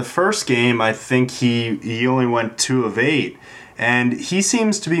 and in the first game, I think he only went 2 of 8. And he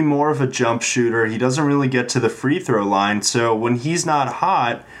seems to be more of a jump shooter. He doesn't really get to the free throw line. So when he's not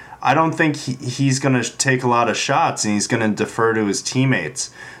hot, I don't think he's going to take a lot of shots, and he's going to defer to his teammates.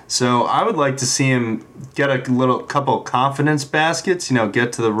 So I would like to see him get a couple confidence baskets,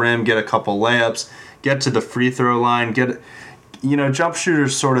 get to the rim, get a couple layups, get to the free throw line, jump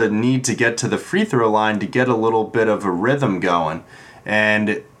shooters sort of need to get to the free throw line to get a little bit of a rhythm going.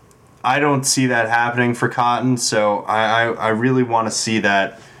 And I don't see that happening for Cotton, so I really want to see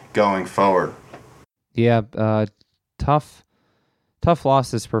that going forward. Yeah, tough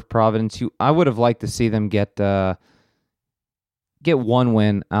losses for Providence. I would have liked to see them get one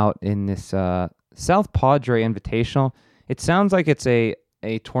win out in this South Padre Invitational. It sounds like it's a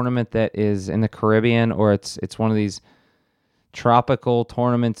tournament that is in the Caribbean, or it's one of these tropical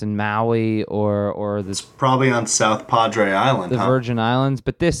tournaments in Maui, or it's probably on South Padre Island, the Virgin Islands.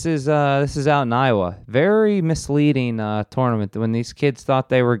 But this is out in Iowa. Very misleading tournament. When these kids thought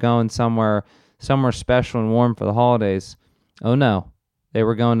they were going somewhere special and warm for the holidays, oh no, they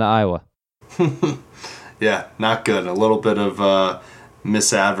were going to Iowa. Yeah, not good. A little bit of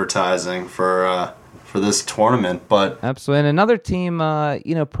misadvertising for this tournament, but absolutely. And another team,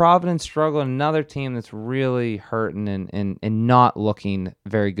 Providence struggled. Another team that's really hurting and not looking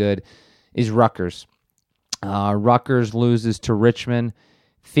very good is Rutgers. Rutgers loses to Richmond,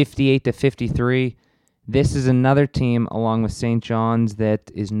 58-53. This is another team, along with St. John's,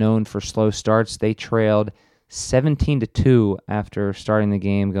 that is known for slow starts. They trailed 17-2 after starting the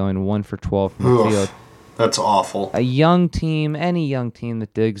game, going 1 for 12 from the field. That's awful. Any young team that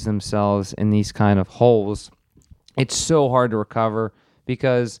digs themselves in these kind of holes, it's so hard to recover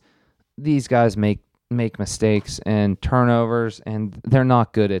because these guys make mistakes and turnovers, and they're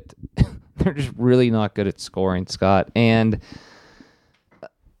not good at they're just really not good at scoring, Scott. And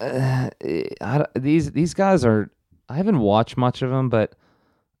these guys are, I haven't watched much of them, but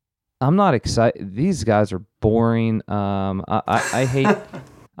I'm not excited. These guys are boring.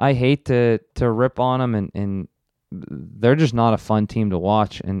 I hate to rip on them, and they're just not a fun team to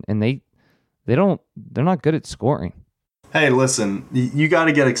watch, and they're not good at scoring. Hey, listen, you got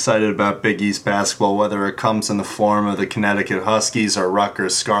to get excited about Big East basketball, whether it comes in the form of the Connecticut Huskies or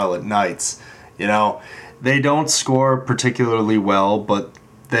Rutgers Scarlet Knights. They don't score particularly well, but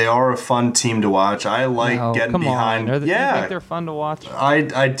they are a fun team to watch. I like getting behind. You think they're fun to watch?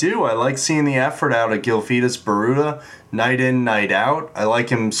 I do. I like seeing the effort out of Gilfitas Baruta, night in, night out. I like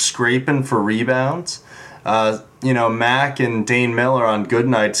him scraping for rebounds. Mac and Dane Miller on good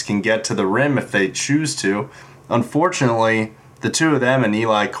nights can get to the rim if they choose to. Unfortunately, the two of them and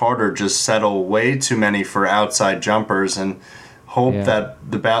Eli Carter just settle way too many for outside jumpers and hope that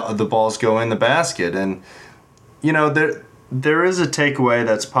the balls go in the basket. And, there is a takeaway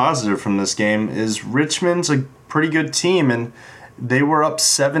that's positive from this game is Richmond's a pretty good team, and they were up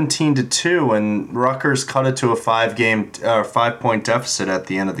 17-2, and Rutgers cut it to a 5-point deficit at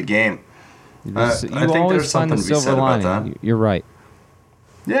the end of the game. I think there's something to be said about that. You're right.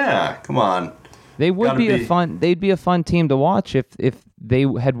 Yeah, come on. They'd be a fun team to watch if they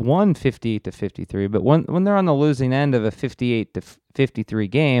had won 58-53. But when they're on the losing end of a 58-53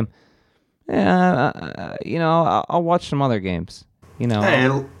 game, I'll watch some other games. Hey,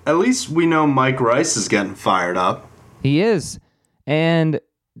 at least we know Mike Rice is getting fired up. He is, and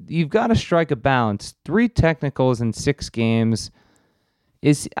you've got to strike a balance. 3 technicals in 6 games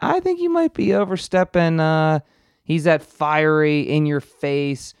I think you might be overstepping. He's that fiery, in your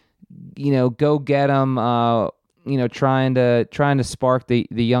face, go get him. Trying to spark the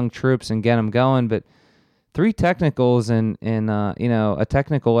young troops and get them going. But 3 technicals and a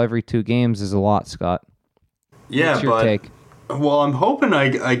technical every 2 games is a lot, Scott. Yeah, what's your take? Well, I'm hoping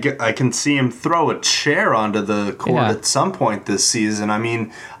I can see him throw a chair onto the court at some point this season. I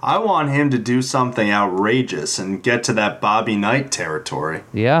mean, I want him to do something outrageous and get to that Bobby Knight territory.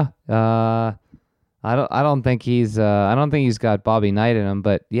 Yeah, I don't think he's got Bobby Knight in him,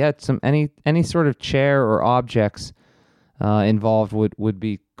 but yeah, any sort of chair or objects involved would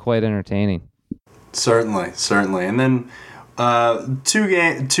be quite entertaining. Certainly, and then.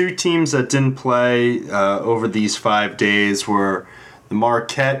 Two teams that didn't play over these 5 days were the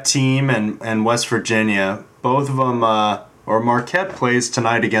Marquette team and West Virginia. Both of them, Marquette plays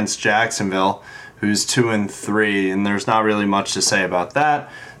tonight against Jacksonville, who's 2-3, and there's not really much to say about that.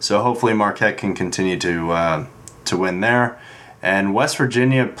 So hopefully Marquette can continue to win there. And West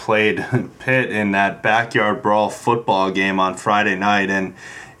Virginia played Pitt in that backyard brawl football game on Friday night, and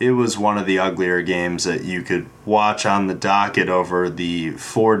it was one of the uglier games that you could watch on the docket over the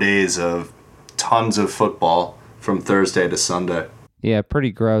 4 days of tons of football from Thursday to Sunday. Yeah, pretty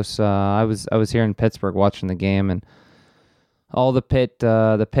gross. I was here in Pittsburgh watching the game, and all the Pitt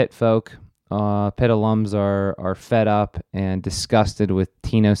folk, Pitt alums are fed up and disgusted with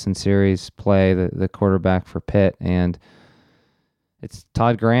Tino Sinceri's play, the quarterback for Pitt, and it's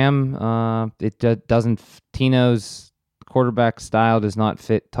Todd Graham. Tino's quarterback style does not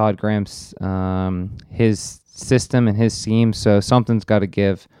fit Todd Graham's his system and his scheme, so something's got to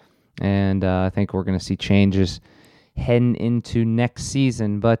give, and I think we're going to see changes heading into next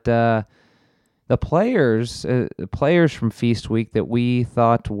season. But the players from Feast Week that we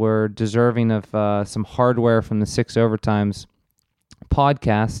thought were deserving of some hardware from the 6 Overtimes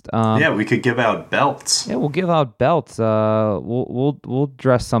podcast. We could give out belts. Yeah, we'll give out belts. We'll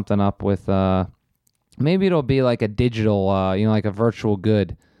dress something up with. Maybe it'll be like a digital, like a virtual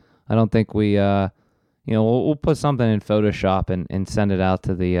good. I don't think we'll put something in Photoshop and send it out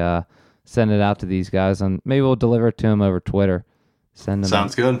to these guys, and maybe we'll deliver it to them over Twitter.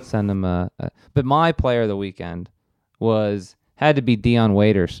 Sounds good. Send them. But my player of the weekend had to be Dion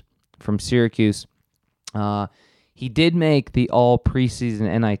Waiters from Syracuse. He did make the all preseason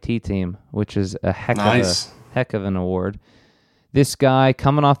NIT team, which is a heck of an award. This guy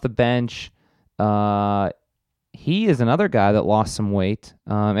coming off the bench. He is another guy that lost some weight.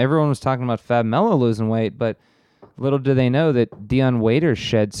 Everyone was talking about Fab Melo losing weight, but little do they know that Dion Waiters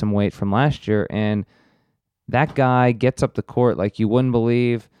shed some weight from last year, and that guy gets up the court like you wouldn't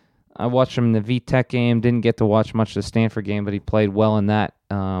believe. I watched him in the VTech game, didn't get to watch much of the Stanford game, but he played well in that.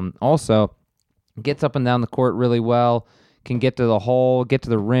 Also, gets up and down the court really well, can get to the hole, get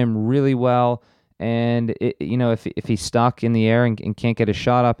to the rim really well, and if he's stuck in the air and can't get a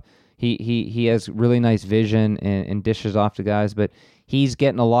shot up, He has really nice vision and dishes off to guys, but he's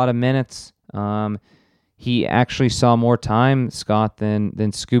getting a lot of minutes. He actually saw more time, Scott,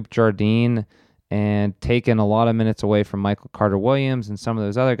 than Scoop Jardine, and taken a lot of minutes away from Michael Carter-Williams and some of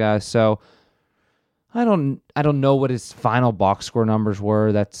those other guys. So I don't know what his final box score numbers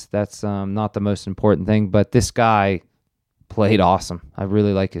were. That's not the most important thing, but this guy played awesome. I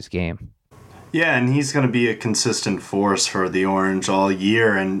really like his game. Yeah, and he's going to be a consistent force for the Orange all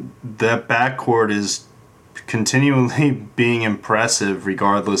year, and that backcourt is continually being impressive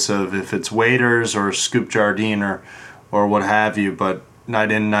regardless of if it's Waiters or Scoop Jardine or what have you, but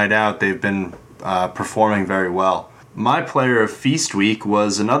night in, night out, they've been performing very well. My player of Feast Week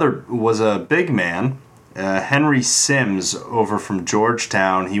was a big man, Henry Sims over from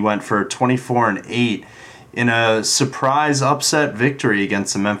Georgetown. He went for 24-8 in a surprise upset victory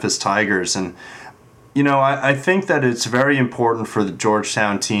against the Memphis Tigers. And I think that it's very important for the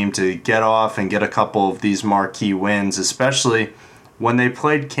Georgetown team to get off and get a couple of these marquee wins, especially when they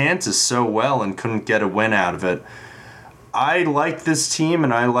played Kansas so well and couldn't get a win out of it. I like this team,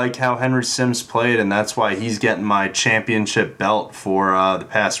 and I like how Henry Sims played, and that's why he's getting my championship belt for the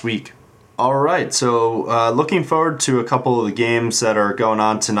past week. All right, so looking forward to a couple of the games that are going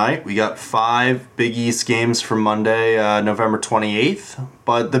on tonight. We got 5 Big East games for Monday, November 28th.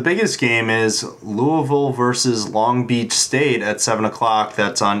 But the biggest game is Louisville versus Long Beach State at 7 o'clock.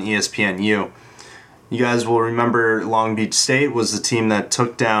 That's on ESPNU. You guys will remember Long Beach State was the team that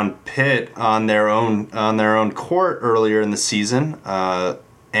took down Pitt on their own court earlier in the season.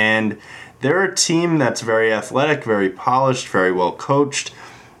 And they're a team that's very athletic, very polished, very well coached.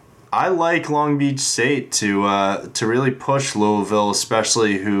 I like Long Beach State to really push Louisville,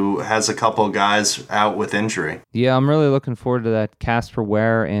 especially who has a couple of guys out with injury. Yeah, I'm really looking forward to that Casper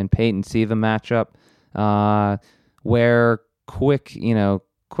Ware and Peyton Siva matchup. Ware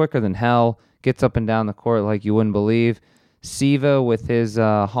quicker than hell, gets up and down the court like you wouldn't believe. Siva with his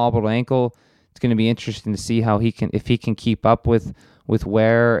hobbled ankle, it's going to be interesting to see if he can keep up with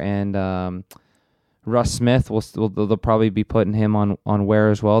Ware, and Russ Smith they'll probably be putting him on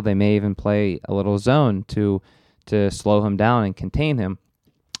Ware as well. They may even play a little zone to slow him down and contain him.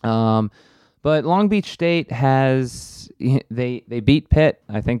 But Long Beach State they beat Pitt.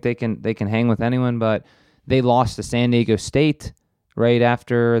 I think they can hang with anyone, but they lost to San Diego State right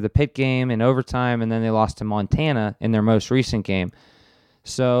after the Pitt game in overtime, and then they lost to Montana in their most recent game.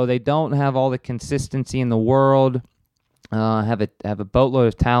 So they don't have all the consistency in the world. Have a boatload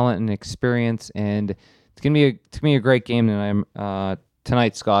of talent and experience, and it's gonna be a great game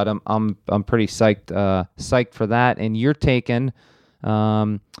tonight, Scott. I'm pretty psyched for that. And you're taking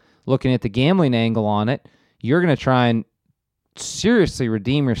looking at the gambling angle on it. You're gonna try and seriously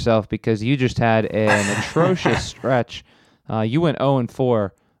redeem yourself because you just had an atrocious stretch. You went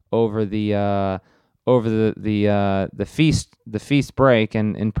 0-4 over the feast break,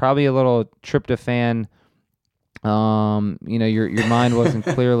 and probably a little tryptophan. Your mind wasn't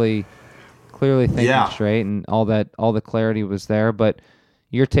clearly thinking straight, and all the clarity was there. But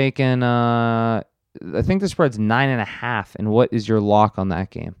you're taking, I think the spread's 9.5. And what is your lock on that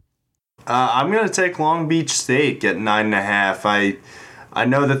game? I'm gonna take Long Beach State, get 9.5. I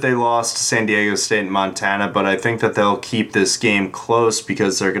know that they lost to San Diego State and Montana, but I think that they'll keep this game close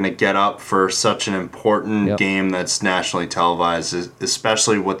because they're going to get up for such an important game that's nationally televised,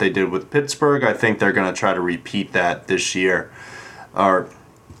 especially what they did with Pittsburgh. I think they're going to try to repeat that this year, or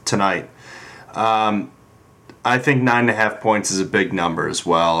tonight. I think 9.5 points is a big number as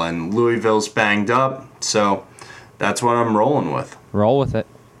well, and Louisville's banged up, so that's what I'm rolling with. Roll with it.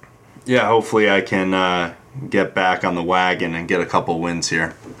 Yeah, hopefully I can get back on the wagon and get a couple wins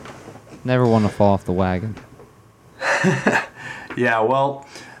here. Never want to fall off the wagon. Yeah, well,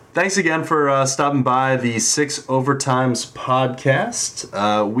 thanks again for stopping by the 6 Overtimes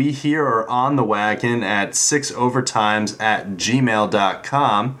podcast. We here are on the wagon at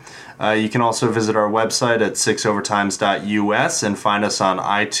 6overtimes@gmail.com. You can also visit our website at 6overtimes.us and find us on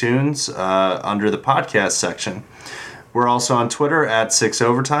iTunes under the podcast section. We're also on Twitter at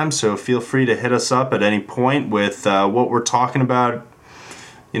 6Overtime, so feel free to hit us up at any point with what we're talking about.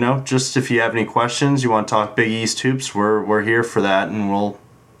 Just if you have any questions, you want to talk Big East hoops, we're here for that, and we'll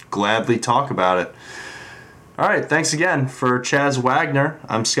gladly talk about it. All right, thanks again. For Chaz Wagner,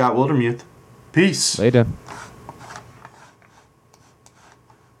 I'm Scott Wildermuth. Peace. Later.